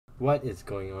What is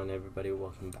going on, everybody?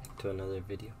 Welcome back to another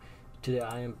video. Today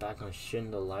I am back on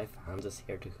Shindo Life. I'm just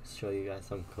here to show you guys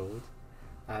some code.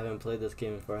 I haven't played this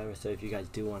game in forever, so if you guys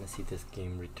do want to see this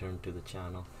game return to the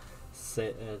channel,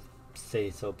 say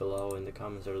so below in the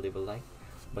comments or leave a like.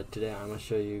 But today I'm going to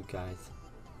show you guys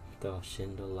the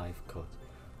Shindo Life code.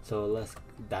 So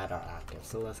that are active.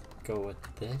 So let's go with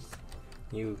this.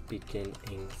 New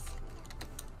beginnings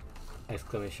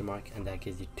exclamation mark, and that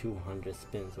gives you 200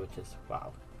 spins, which is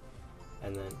wow.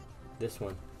 And then this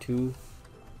one, 2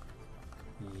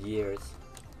 years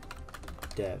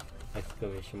dev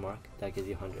exclamation mark, that gives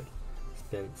you 100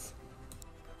 spins.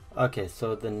 Okay,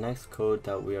 so the next code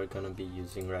that we are gonna be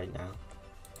using right now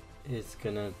is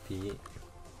gonna be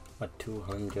a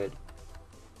 200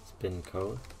 spin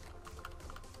code.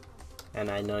 And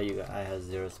I know I have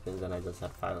 0 spins and I just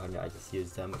have 500. I just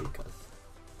used them because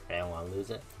I don't want to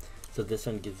lose it. So this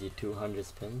one gives you 200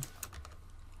 spins.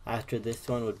 After this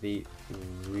one would be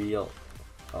real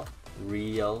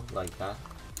like that,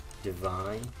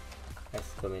 divine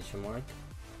exclamation mark.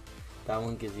 That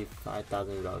one gives you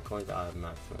 5,000 raw coins out of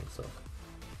maximum. So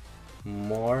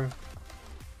more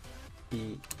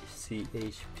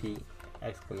ECHP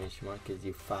exclamation mark gives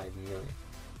you 5 million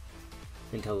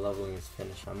until leveling is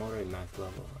finished. I'm already max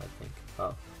level, I think.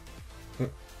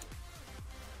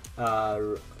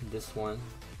 Oh. This one,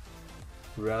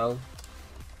 rel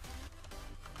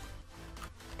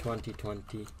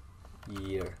 2020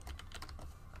 year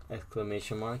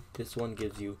exclamation mark. This one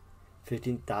gives you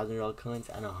 15,000 rel coins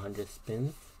and 100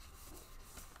 spins.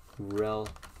 Rel,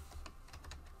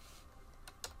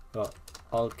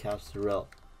 all caps rel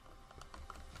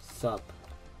sub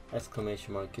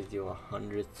exclamation mark gives you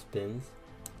 100 spins.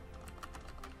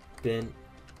 Spin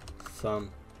some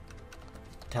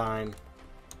time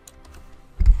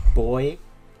boy,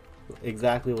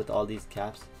 exactly with all these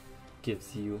caps,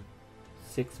 gives you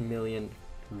 6 million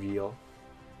real.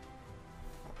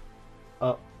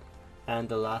 Oh, and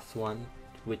the last one,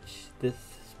 which this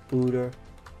spooter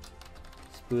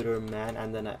man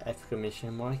and then an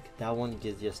exclamation mark, that one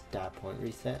gives you a stat point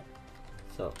reset.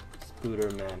 So spooter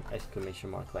man exclamation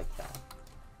mark like that.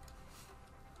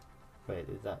 Wait,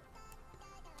 is that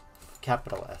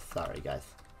capital S? Sorry guys.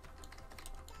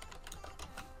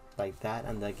 Like that,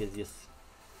 and that gives you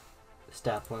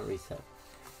stat point reset.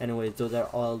 Anyways, those are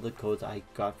all the codes I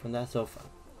got from that. So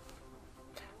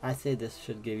I say this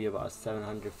should give you about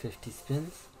 750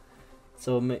 spins.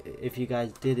 So if you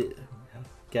guys did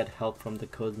get help from the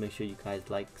codes, make sure you guys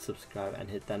like, subscribe,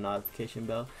 and hit that notification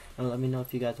bell, and let me know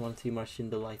if you guys want to see more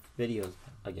Shindo Life videos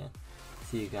again.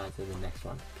 See you guys in the next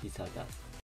one. Peace out, guys.